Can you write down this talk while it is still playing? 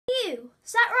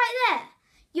sat right there.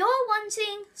 You're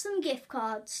wanting some gift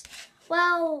cards.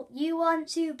 Well, you want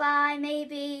to buy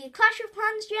maybe Clash of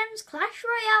Clans gems, Clash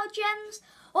Royale gems,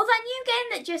 or that new game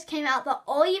that just came out that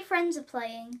all your friends are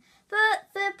playing. But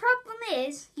the problem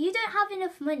is, you don't have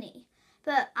enough money.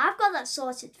 But I've got that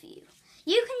sorted for you.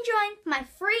 You can join my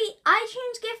free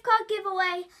iTunes gift card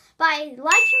giveaway by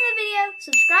liking the video,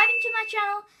 subscribing to my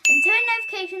channel, and turn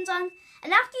notifications on.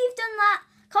 And after you've done that,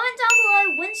 comment down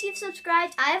below once you've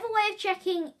subscribed. I have a way of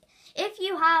checking if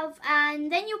you have,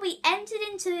 and then you'll be entered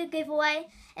into the giveaway,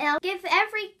 and I'll give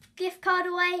every gift card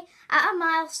away at a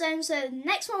milestone. So the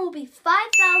next one will be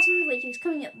 5,000, which is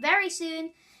coming up very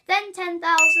soon, then 10,000,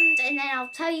 and then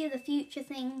I'll tell you the future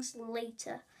things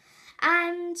later.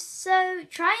 And so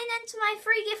try and enter my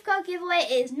free gift card giveaway.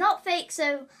 It is not fake,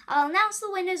 so I'll announce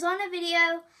the winners on a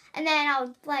video, and then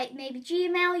I'll maybe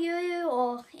Gmail you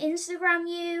or Instagram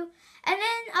you, and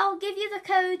then I'll give you the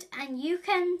code, and you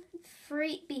can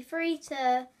be free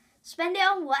to spend it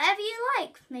on whatever you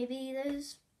like. Maybe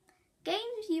those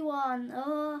games you want,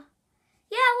 or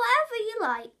yeah, whatever you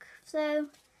like. So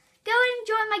go and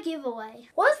join my giveaway.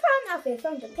 What's found out here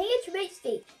from the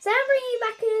PhD? So I'm bringing you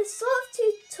back a sort of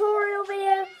tutorial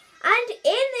video, and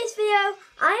in this video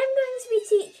I am going to be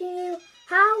teaching you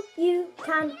how you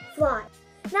can fly.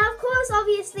 Now of course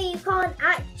obviously you can't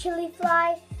actually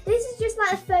fly. This is just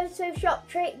like a Photoshop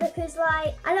trick because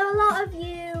I know a lot of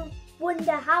you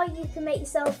wonder how you can make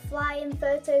yourself fly in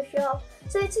Photoshop.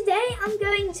 So today I'm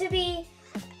going to be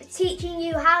teaching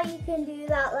you how you can do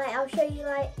that. I'll show you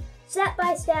step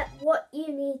by step what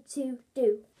you need to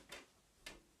do.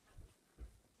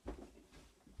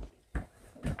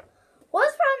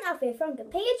 What's found out here from the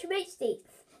PhD?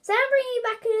 So I'm bringing you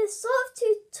back a sort of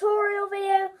tutorial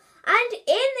video, and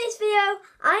in this video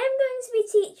I am going to be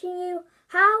teaching you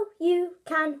how you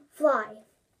can fly.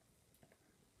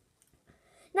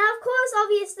 Now of course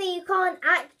obviously you can't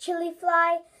actually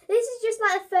fly. This is just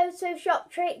like a Photoshop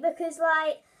trick because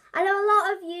I know a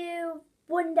lot of you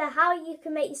wonder how you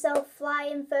can make yourself fly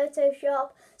in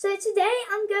Photoshop. So today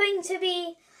I'm going to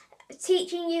be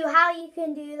teaching you how you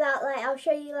can do that. I'll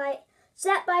show you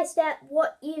step by step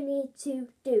what you need to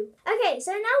do. Okay,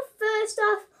 so now first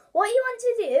off, what you want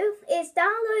to do is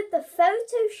download the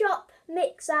Photoshop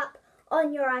Mix app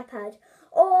on your iPad,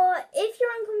 or if you're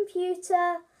on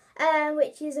computer,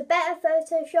 which is a better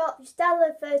Photoshop, just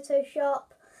download Photoshop.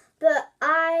 But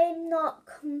I'm not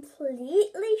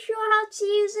completely sure how to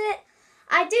use it.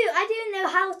 I do know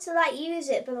how to use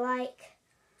it, but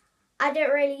I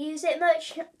don't really use it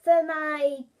much for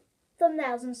my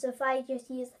thumbnails and stuff. I just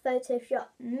use the Photoshop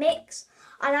Mix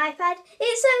on iPad.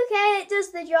 It's okay, it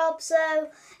does the job. So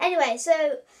anyway,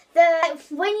 so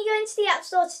when you go into the App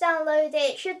Store to download it,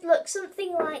 it should look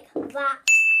something like that.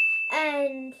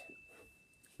 And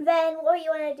then what you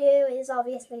want to do is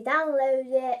obviously download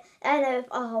it. And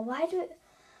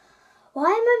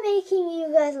why am I making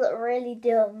you guys look really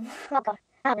dumb? Oh god,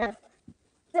 I don't know.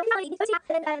 So you go to the app,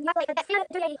 and then you have a get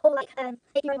or if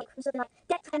you're something like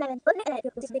get button,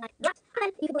 something like that, and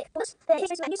then you can click plus,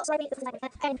 here's a new sort of library, something like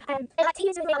that, and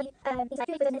here's a value, things like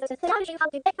 2 photos, so I'll show you how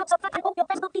to pick up stuff and all your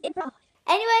friends will be in pro.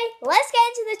 Anyway, let's get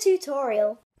into the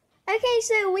tutorial. Okay,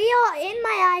 so we are in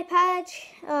my iPad.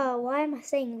 Oh, why am I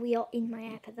saying we are in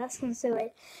my iPad? That sounds so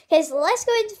weird. Okay, so let's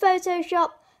go into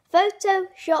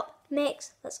Photoshop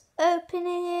Mix. Let's open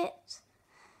it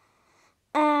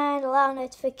and allow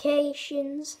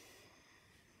notifications.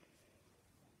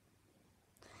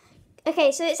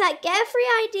 Okay, so it's get a free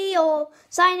ID or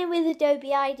sign in with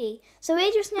Adobe ID. So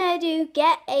we're just going to do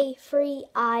get a free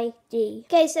ID.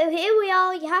 Okay, so here we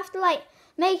are. You have to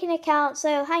make an account.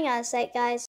 So hang on a sec,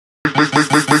 guys. Make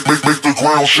the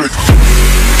ground shake.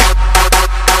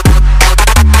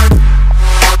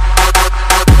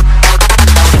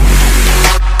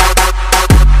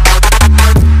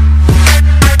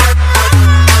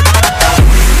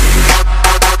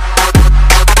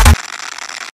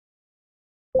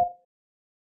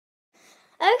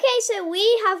 Okay, so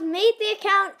we have made the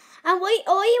account, and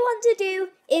all you want to do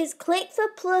is click the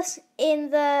plus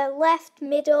in the left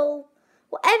middle,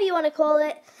 whatever you want to call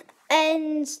it,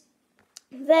 and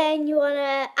then you want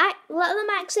to let them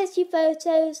access your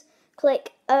photos,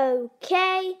 click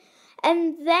OK,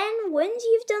 and then once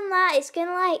you've done that, it's going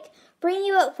to bring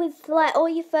you up with all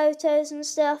your photos and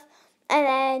stuff, and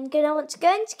then going to want to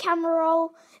go into camera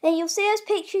roll, and you'll see those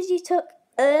pictures you took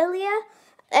earlier,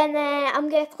 and then I'm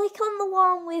going to click on the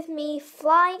one with me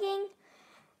flying,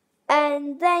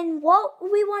 and then what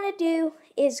we want to do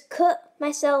is cut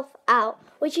myself out,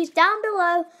 which is down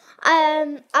below.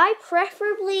 I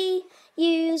preferably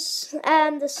use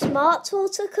the Smart tool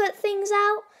to cut things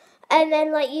out, and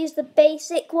then like use the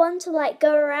basic one to like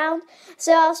go around.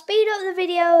 So I'll speed up the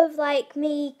video of like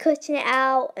me cutting it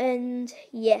out, and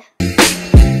yeah.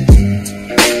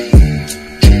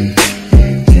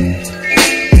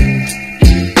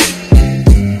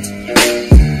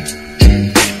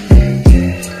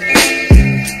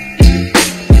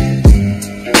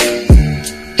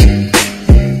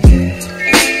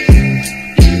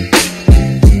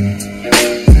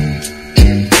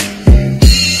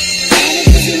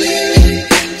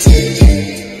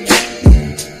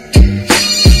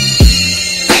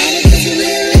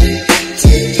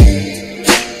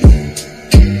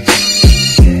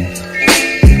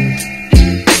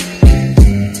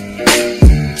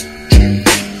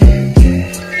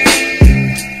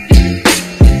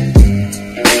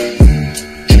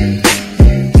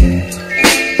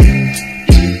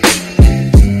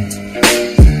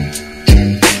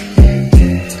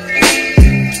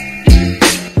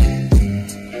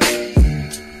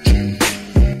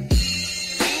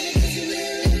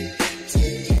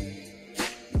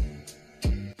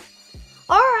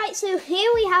 So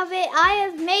here we have it. I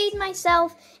have made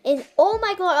myself in all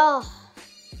my glory. Oh,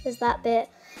 there's that bit.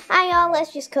 Hang on,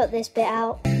 let's just cut this bit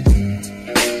out.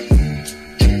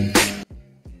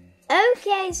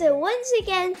 Okay, so once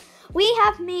again, we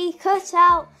have me cut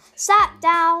out, sat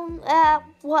down,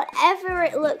 whatever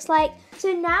it looks like.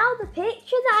 So now the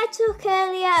picture that I took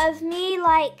earlier of me,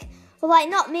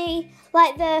 not me,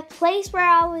 like the place where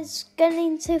I was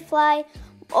going to fly,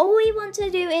 all we want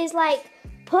to do is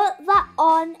put that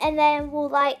on, and then we'll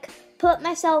put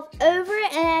myself over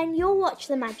it, and then you'll watch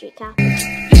the magic happen.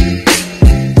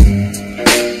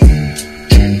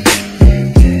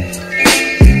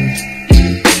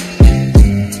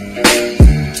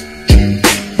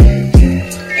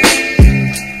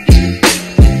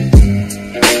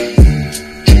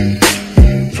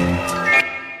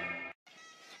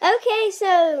 Okay,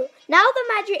 so now the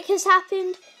magic has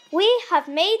happened. We have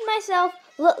made myself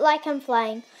look like I'm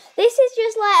flying. This is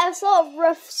just a sort of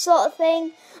rough sort of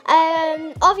thing.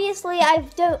 Obviously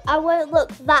I won't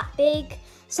look that big.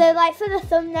 So for the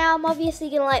thumbnail, I'm obviously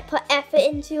gonna put effort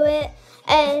into it.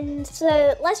 And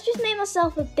so let's just make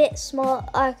myself a bit small.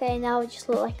 Okay, now I just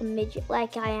look like a midget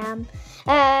like I am.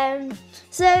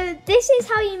 So this is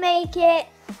how you make it.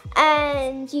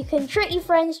 And you can trick your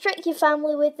friends, trick your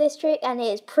family with this trick, and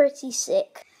it is pretty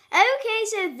sick. Okay,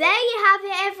 so there you have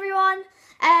it, everyone.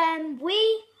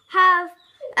 We have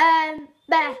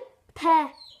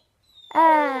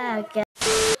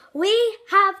we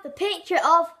have the picture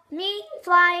of me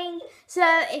flying. So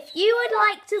if you would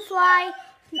like to fly,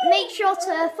 make sure to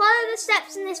follow the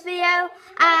steps in this video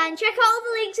and check out all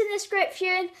the links in the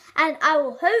description, and I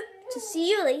will hope to see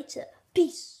you later.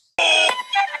 Peace.